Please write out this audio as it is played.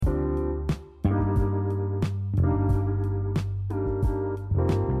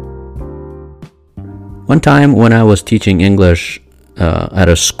One time when I was teaching English at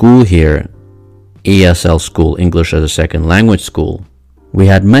a school here, ESL school, English as a Second Language school, we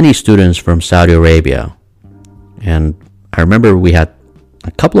had many students from Saudi Arabia. And I remember we had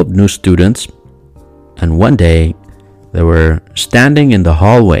a couple of new students, and one day they were standing in the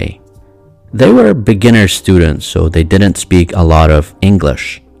hallway. They were beginner students, so they didn't speak a lot of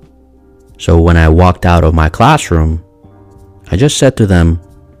English. So when I walked out of my classroom, I just said to them,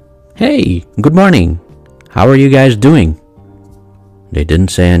 "Hey, good morning. How are you guys doing?" They didn't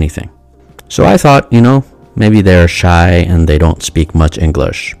say anything. So I thought, maybe they're shy and they don't speak much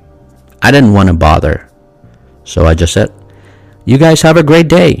English. I didn't want to bother. So I just said, "You guys have a great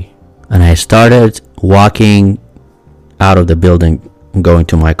day." And I started walking out of the building, going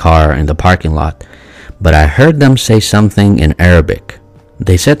to my car in the parking lot. But I heard them say something in Arabic.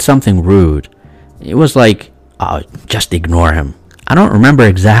 They said something rude. It was like, "Oh, just ignore him." I don't remember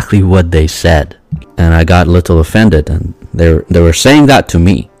exactly what they said. And I got a little offended. And they were saying that to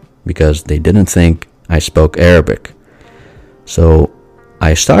me because they didn't think I spoke Arabic. So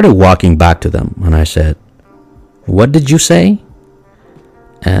I started walking back to them and I said, "What did you say?"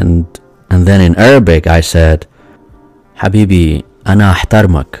 And then in Arabic I said, "حبيبي أنا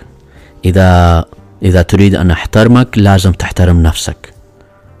أحترمك. إذا تريد أن أحترمك لازم تحترم نفسك."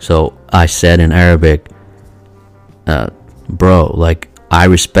 So I said in Arabic, "Bro, I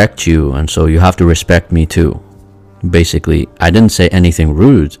respect you, and so you have to respect me too." Basically, I didn't say anything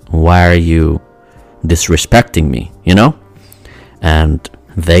rude. Why are you disrespecting me, And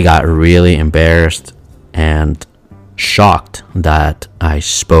they got really embarrassed and shocked that I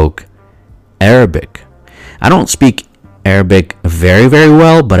spoke Arabic. I don't speak Arabic very, very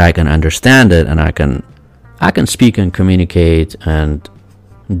well, but I can understand it, and I can speak and communicate and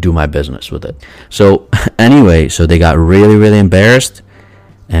do my business with it. So anyway, so they got really, really embarrassed,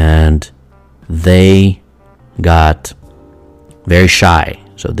 and they got very shy,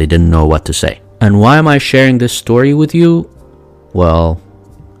 so they didn't know what to say. And why am I sharing this story with you? Well,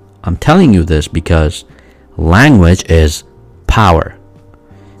 I'm telling you this because language is power.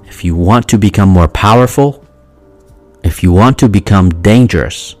 If you want to become more powerful, if you want to become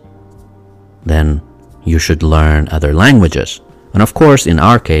dangerous, then you should learn other languages. And of course, in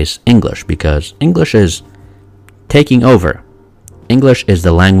our case, English, because English is taking over. English is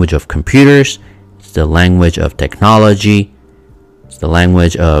the language of computers, it's the language of technology, it's the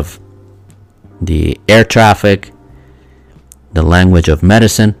language of the air traffic, the language of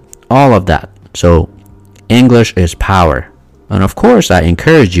medicine, all of that. So English is power. And of course, I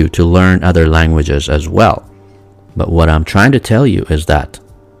encourage you to learn other languages as well. But what I'm trying to tell you is that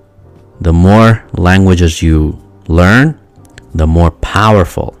the more languages you learn, the more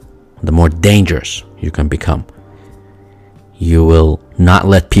powerful, the more dangerous you can become. You will not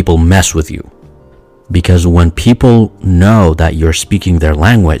let people mess with you. Because when people know that you're speaking their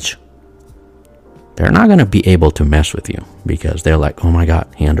language, they're not going to be able to mess with you because they're like, "Oh my God,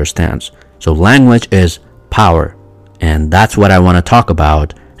 he understands." So language is power. And that's what I want to talk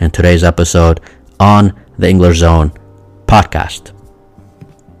about in today's episode on the English Zone podcast.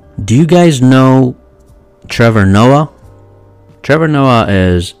 Do you guys know Trevor Noah? Trevor Noah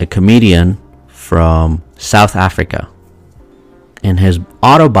is a comedian from South Africa. In his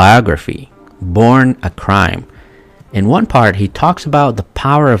autobiography, Born a Crime, in one part he talks about the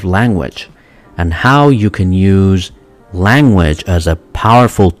power of language and how you can use language as a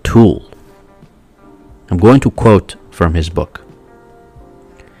powerful tool. I'm going to quote from his book.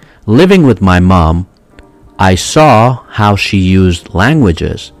 "Living with my mom, I saw how she used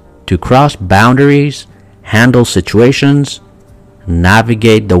languages to cross boundaries, handle situations,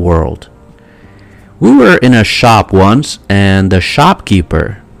 navigate the world. We were in a shop once, and the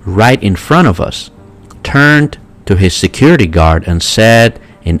shopkeeper right in front of us turned to his security guard and said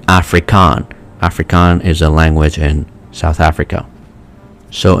in Afrikaan. Afrikaan is a language in South Africa.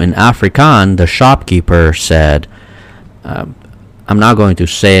 So in Afrikaan, the shopkeeper said, I'm not going to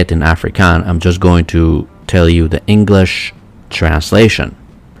say it in Afrikaan, I'm just going to tell you the English translation.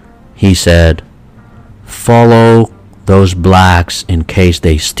 He said, "Follow those blacks in case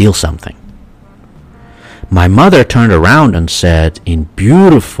they steal something." My mother turned around and said in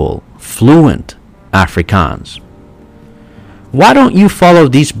beautiful, fluent Afrikaans, "Why don't you follow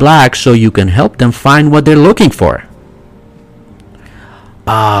these blacks so you can help them find what they're looking for?"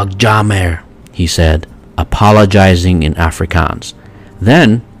 "Ah, Jamer," he said, apologizing in Afrikaans.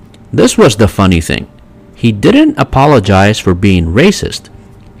 Then, this was the funny thing. He didn't apologize for being racist.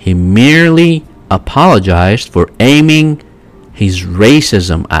 He merely apologized for aiming his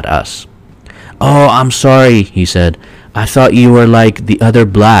racism at us. "Oh, I'm sorry," he said. "I thought you were like the other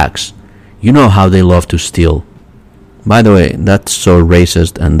blacks. You know how they love to steal. By the way, that's so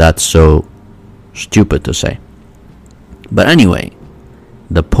racist and that's so stupid to say. But anyway,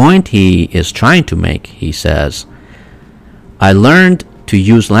 the point he is trying to make, he says, I learned to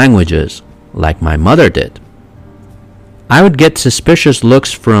use languages like my mother did. I would get suspicious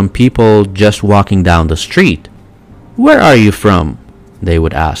looks from people just walking down the street. Where are you from? They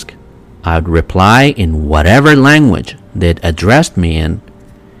would ask. I would reply in whatever language they'd addressed me in,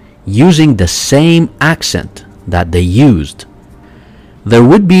 using the same accent that they used. There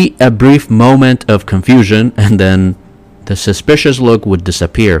would be a brief moment of confusion, and then the suspicious look would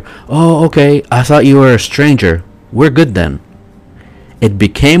disappear. Oh, okay, I thought you were a stranger. We're good then. It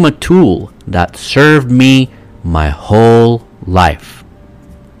became a tool that served me my whole life.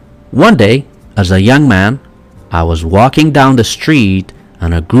 One day, as a young man, I was walking down the street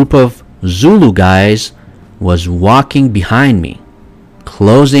and a group of Zulu guys was walking behind me,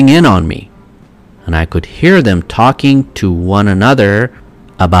 closing in on me, and I could hear them talking to one another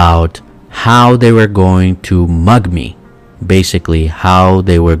about how they were going to mug me, basically how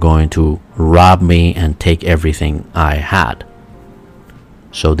they were going to rob me and take everything I had.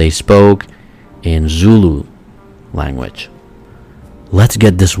 So they spoke in Zulu language. Let's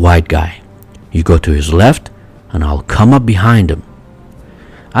get this white guy. You go to his left and I'll come up behind him.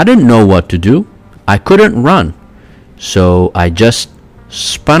 I didn't know what to do. I couldn't run. So I just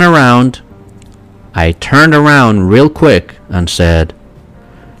spun around. I turned around real quick and said,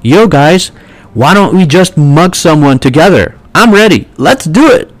 Yo guys, why don't we just mug someone together? I'm ready. Let's do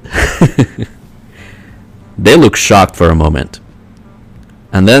it. They looked shocked for a moment.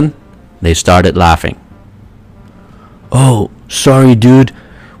 And then they started laughing. Oh, sorry dude.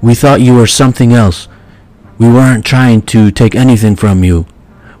 We thought you were something else. We weren't trying to take anything from you.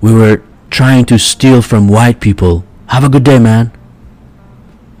 We were trying to steal from white people. Have a good day, man.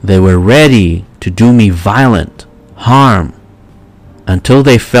 They were ready to do me violent harm until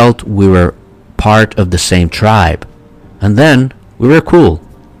they felt we were part of the same tribe. And then we were cool.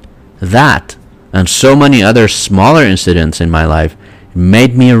 That and so many other smaller incidents in my life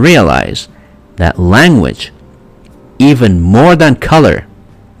made me realize that language, even more than color,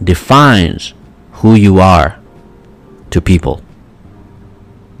 defines who you are to people.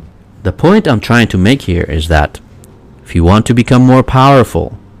 The point I'm trying to make here is that if you want to become more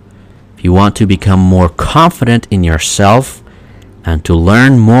powerful, if you want to become more confident in yourself and to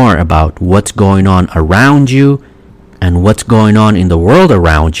learn more about what's going on around you and what's going on in the world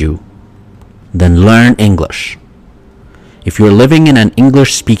around you, then learn English. If you're living in an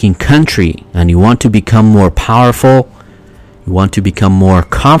English-speaking country and you want to become more powerful, you want to become more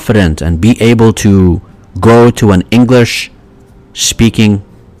confident and be able to go to an English-speaking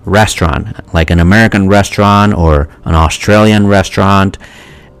restaurant, like an American restaurant or an Australian restaurant,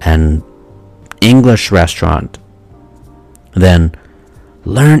 an English restaurant, then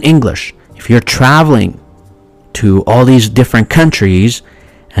learn English. If you're traveling to all these different countries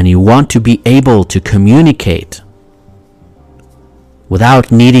and you want to be able to communicate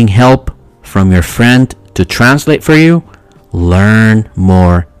without needing help from your friend to translate for you, learn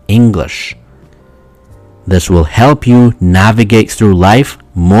more English. This will help you navigate through life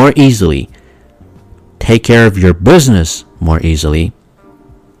more easily, take care of your business more easily,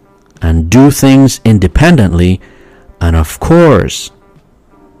 and do things independently, and of course,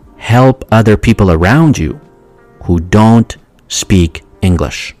 help other people around you who don't speak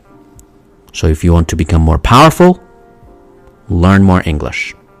English. So if you want to become more powerful, learn more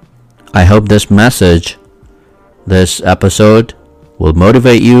English. I hope this message, this episode, will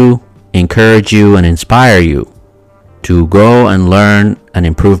motivate you, encourage you, and inspire you to go and learn and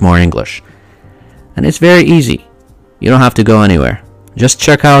improve more English. And it's very easy. You don't have to go anywhere. Just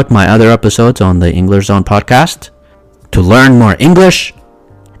check out my other episodes on the English Zone podcast to learn more English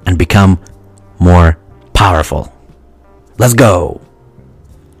and become more powerful. Let's go!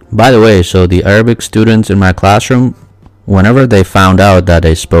 By the way, so the Arabic students in my classroom, whenever they found out that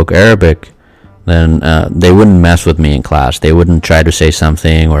I spoke Arabic, then they wouldn't mess with me in class. They wouldn't try to say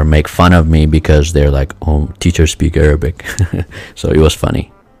something or make fun of me because they're like, oh, teachers speak Arabic. So it was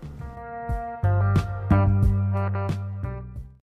funny.